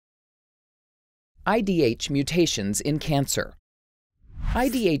IDH mutations in cancer.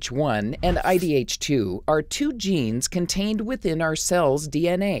 IDH1 and IDH2 are two genes contained within our cell's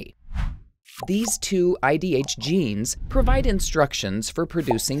DNA. These two IDH genes provide instructions for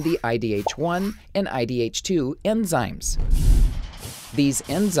producing the IDH1 and IDH2 enzymes. These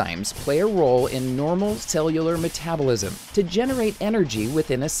enzymes play a role in normal cellular metabolism to generate energy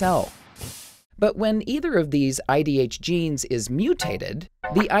within a cell. But when either of these IDH genes is mutated,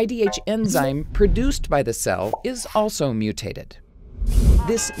 the IDH enzyme produced by the cell is also mutated.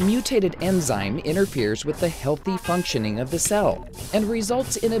 This mutated enzyme interferes with the healthy functioning of the cell and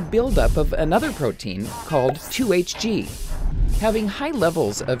results in a buildup of another protein called 2-HG. Having high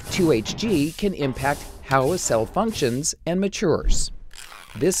levels of 2-HG can impact how a cell functions and matures.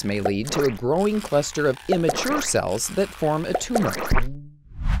 This may lead to a growing cluster of immature cells that form a tumor.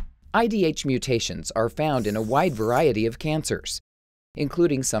 IDH mutations are found in a wide variety of cancers,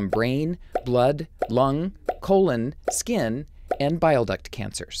 including some brain, blood, lung, colon, skin, and bile duct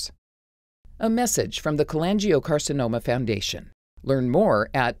cancers. A message from the Cholangiocarcinoma Foundation. Learn more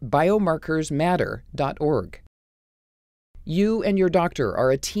at biomarkersmatter.org. You and your doctor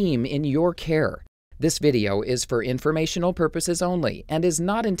are a team in your care. This video is for informational purposes only and is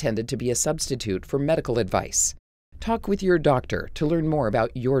not intended to be a substitute for medical advice. Talk with your doctor to learn more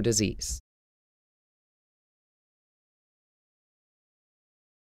about your disease.